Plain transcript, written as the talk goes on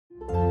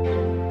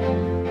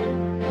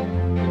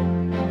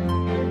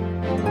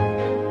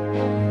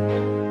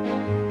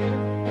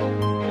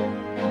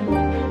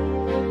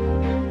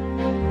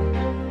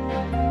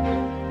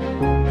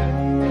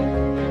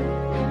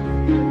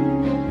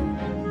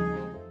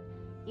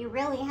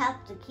really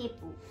have to keep,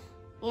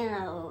 you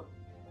know,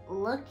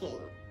 looking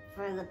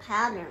for the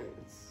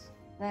patterns.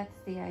 That's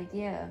the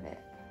idea of it.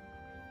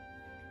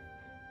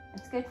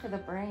 It's good for the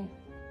brain.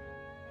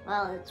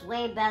 Well, it's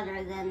way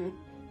better than,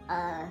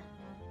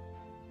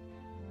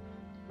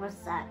 what's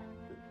that?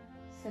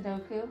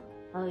 Sudoku?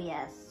 Oh,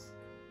 yes.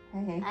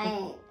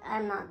 Hey.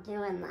 I'm not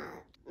doing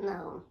that,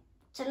 no.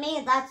 To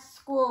me, that's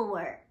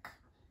schoolwork,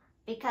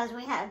 because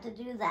we had to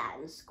do that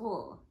in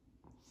school.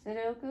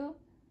 Sudoku?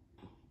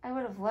 I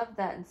would have loved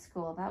that in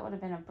school. That would have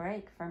been a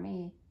break for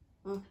me.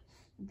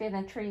 Been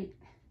a treat.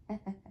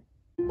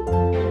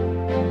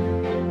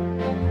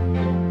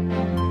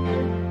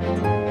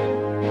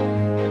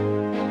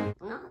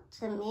 Not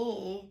to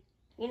me.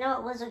 You know,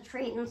 it was a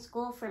treat in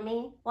school for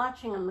me?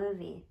 Watching a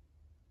movie.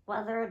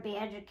 Whether it be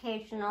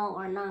educational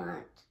or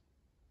not.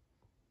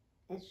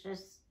 It's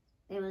just,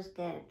 it was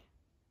good.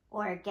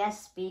 Or a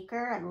guest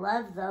speaker. I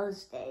love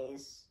those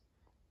days.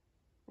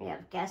 We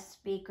have guest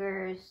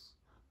speakers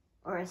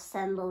or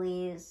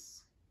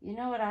assemblies. You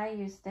know what I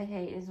used to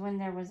hate is when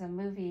there was a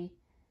movie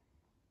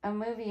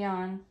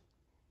on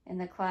in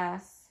the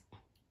class.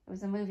 It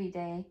was a movie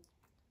day.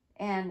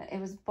 And it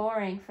was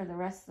boring for the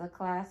rest of the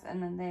class,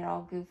 and then they'd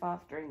all goof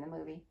off during the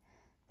movie.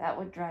 That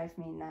would drive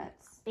me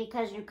nuts.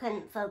 Because you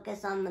couldn't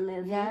focus on the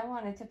movie? Yeah, I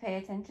wanted to pay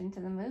attention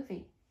to the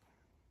movie.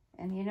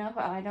 And you know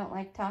how I don't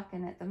like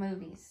talking at the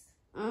movies.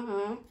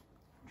 Mm-hmm.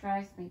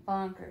 Drives me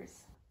bonkers.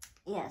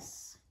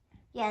 Yes.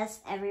 Yes,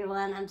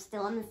 everyone, I'm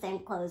still in the same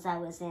clothes I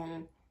was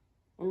in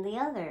the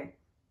other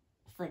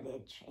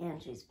footage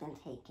Angie's been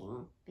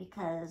taking,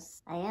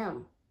 because I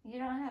am. You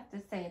don't have to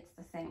say it's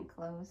the same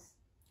clothes.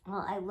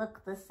 Well, I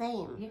look the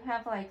same. You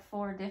have like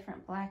 4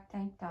 different black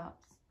tank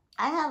tops.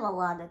 I have a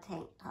lot of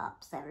tank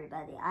tops,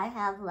 everybody. I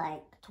have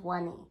like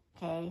 20,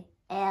 okay?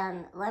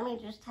 And let me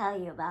just tell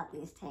you about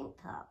these tank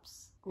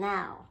tops.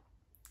 Now,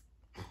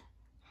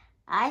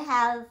 I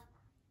have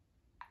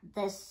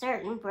this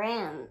certain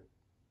brand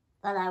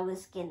that I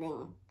was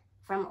getting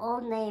from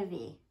Old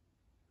Navy.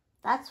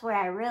 That's where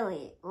I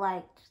really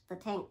liked the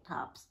tank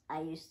tops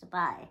I used to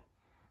buy.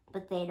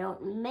 But they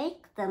don't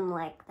make them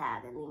like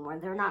that anymore.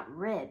 They're not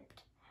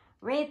ribbed.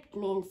 Ribbed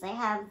means they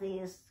have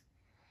these,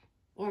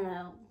 you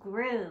know,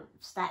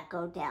 grooves that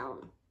go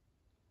down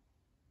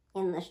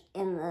in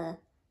the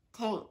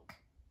tank.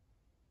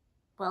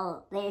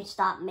 Well, they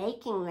stopped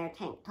making their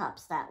tank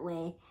tops that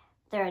way.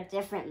 They're a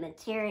different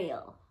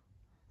material.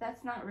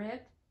 That's not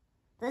ribbed?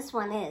 This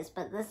one is,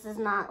 but this is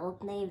not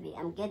Old Navy.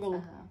 I'm getting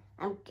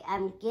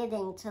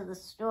to the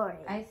story.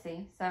 I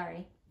see.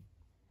 Sorry.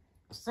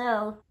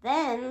 So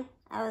then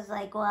I was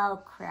like, well,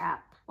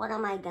 crap. What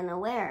am I gonna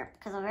wear?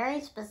 Because I'm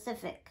very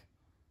specific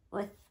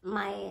with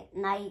my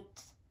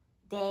night,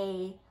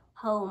 day,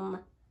 home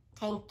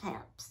tank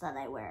tops that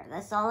I wear.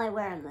 That's all I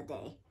wear in the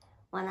day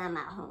when I'm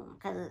at home,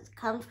 because it's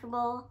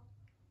comfortable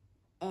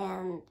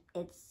and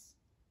it's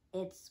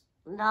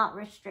not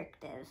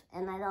restrictive,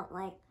 and I don't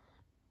like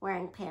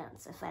wearing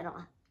pants if I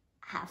don't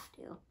have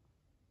to.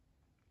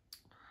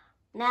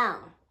 Now,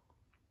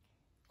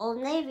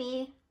 Old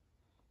Navy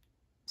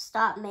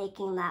stopped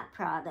making that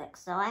product,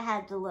 so I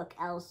had to look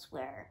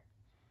elsewhere.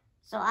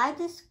 So I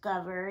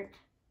discovered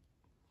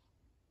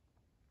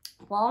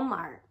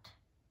Walmart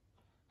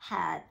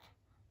had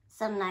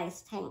some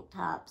nice tank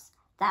tops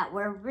that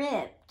were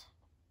ribbed.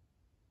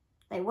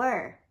 They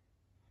were.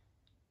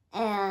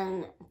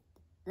 And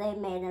they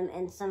made them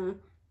in some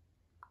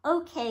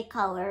okay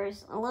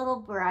colors, a little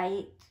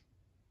bright,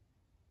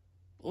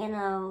 you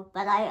know,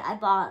 but I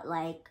bought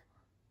like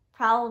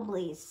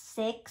probably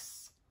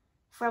 6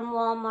 from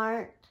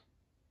Walmart.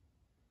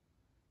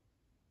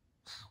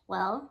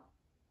 Well,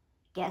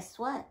 guess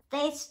what?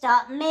 They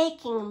stopped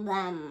making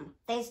them.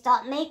 They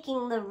stopped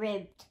making the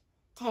ribbed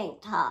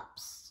tank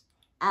tops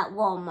at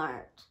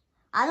Walmart.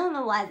 I don't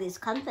know why these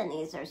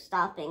companies are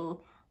stopping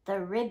the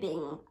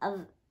ribbing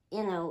of,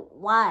 you know,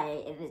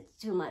 why, if it's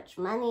too much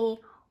money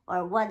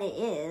or what it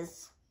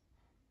is,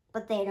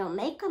 but they don't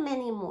make them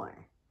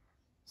anymore.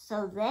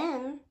 So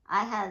then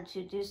I had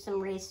to do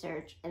some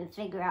research and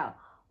figure out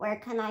where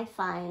can I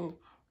find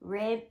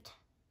ribbed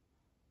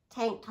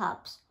tank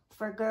tops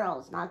for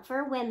girls, not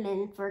for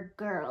women, for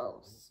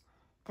girls,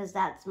 because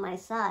that's my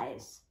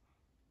size.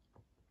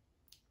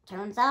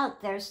 Turns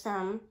out there's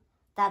some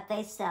that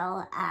they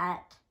sell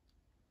at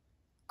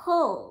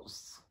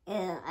Kohl's.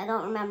 I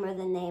don't remember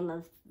the name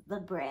of the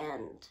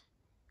brand.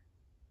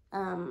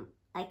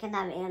 I can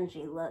have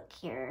Angie look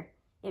here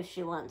if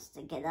she wants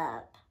to get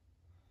up,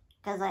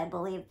 because I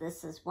believe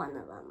this is one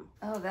of them.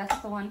 Oh, that's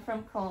the one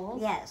from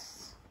Kohl's?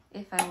 Yes.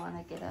 If I want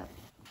to get up.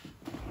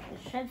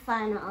 You should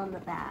find it on the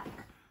back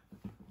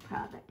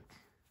product.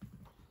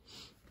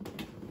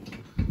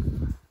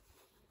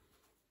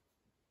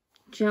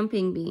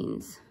 Jumping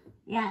beans.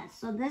 Yeah,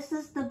 so this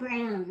is the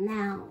brand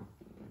now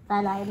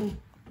that I'm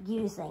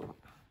using.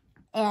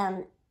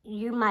 And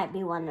you might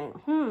be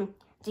wondering,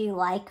 do you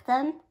like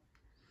them?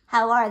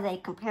 How are they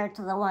compared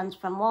to the ones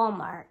from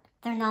Walmart?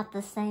 They're not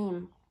the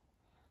same.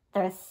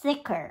 They're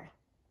thicker.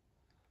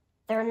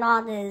 They're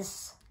not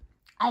as,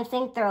 I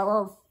think they're a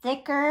little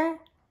thicker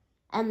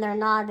and they're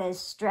not as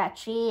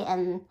stretchy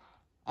and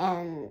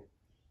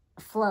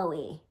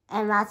flowy.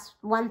 And that's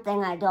one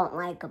thing I don't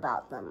like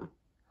about them.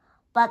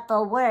 But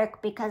they'll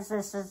work because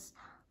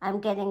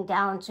I'm getting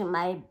down to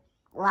my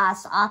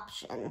last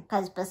option.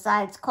 Because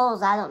besides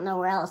Kohl's, I don't know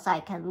where else I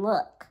can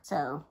look.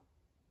 So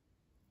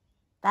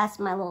that's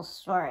my little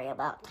story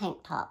about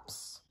tank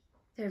tops.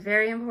 They're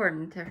very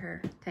important to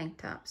her,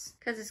 tank tops.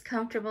 Because it's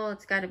comfortable,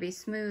 it's got to be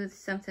smooth,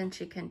 something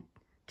she can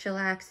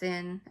chillax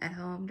in at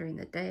home during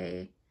the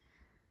day.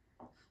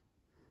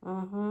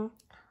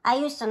 I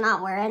used to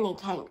not wear any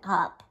tank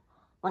top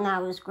when I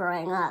was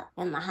growing up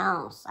in the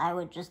house. I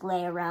would just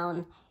lay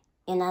around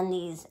in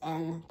undies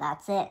and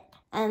that's it.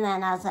 And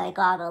then as I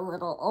got a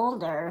little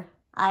older,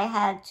 I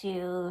had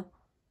to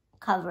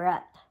cover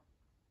up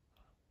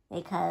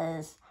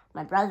because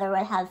my brother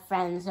would have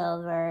friends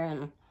over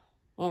and,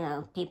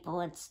 people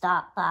would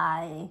stop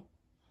by.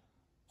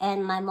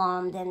 And my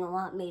mom didn't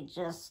want me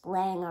just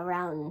laying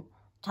around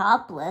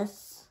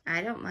topless.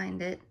 I don't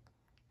mind it.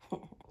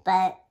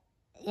 But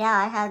yeah,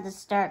 I had to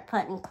start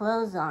putting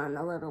clothes on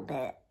a little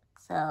bit.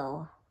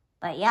 So,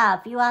 but yeah,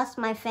 if you ask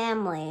my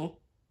family,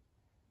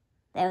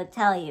 they would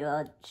tell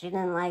you she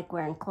didn't like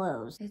wearing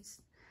clothes.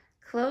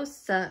 Clothes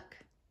suck.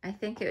 I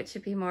think it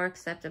should be more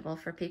acceptable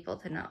for people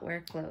to not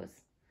wear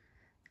clothes.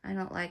 I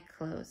don't like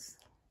clothes.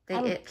 They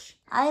itch.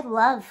 I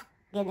love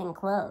getting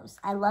clothes.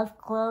 I love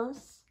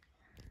clothes,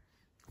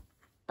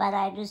 but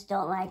I just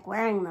don't like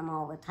wearing them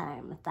all the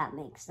time, if that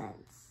makes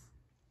sense.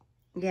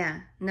 Yeah,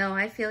 no,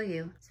 I feel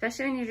you.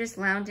 Especially when you're just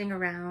lounging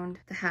around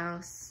the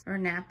house or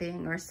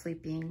napping or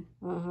sleeping.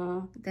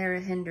 They're a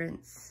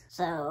hindrance.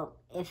 So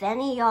if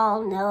any of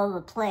y'all know of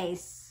a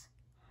place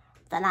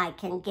that I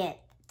can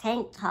get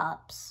tank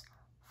tops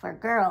for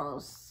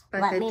girls,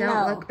 let me know. But they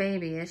don't look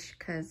babyish,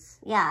 because...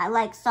 Yeah, I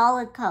like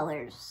solid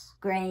colors.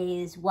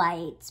 Grays,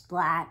 whites,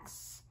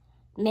 blacks,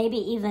 maybe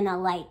even a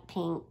light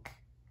pink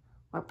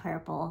or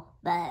purple.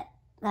 But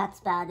that's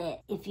about it.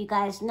 If you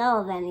guys know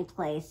of any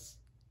place,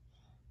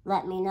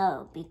 let me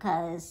know,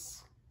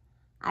 because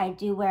I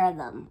do wear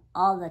them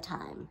all the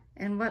time.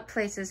 And what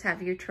places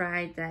have you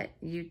tried that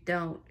you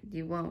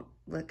won't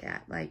look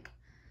at? Like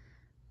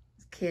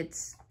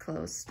kids'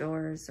 clothes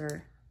stores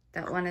or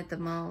that one at the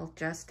mall,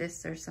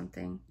 Justice or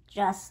something?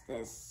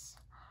 Justice.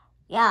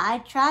 Yeah, I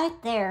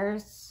tried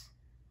theirs.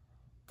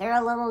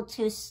 They're a little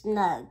too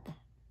snug.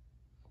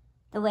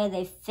 The way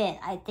they fit.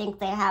 I think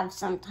they have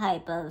some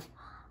type of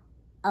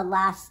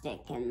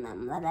elastic in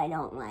them that I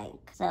don't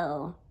like.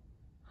 So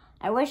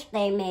I wish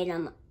they made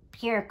them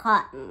pure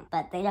cotton,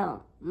 but they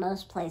don't.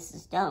 Most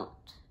places don't.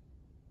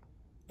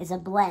 It's a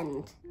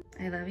blend.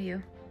 I love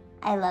you.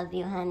 I love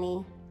you,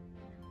 honey.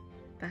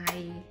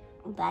 Bye.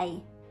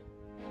 Bye.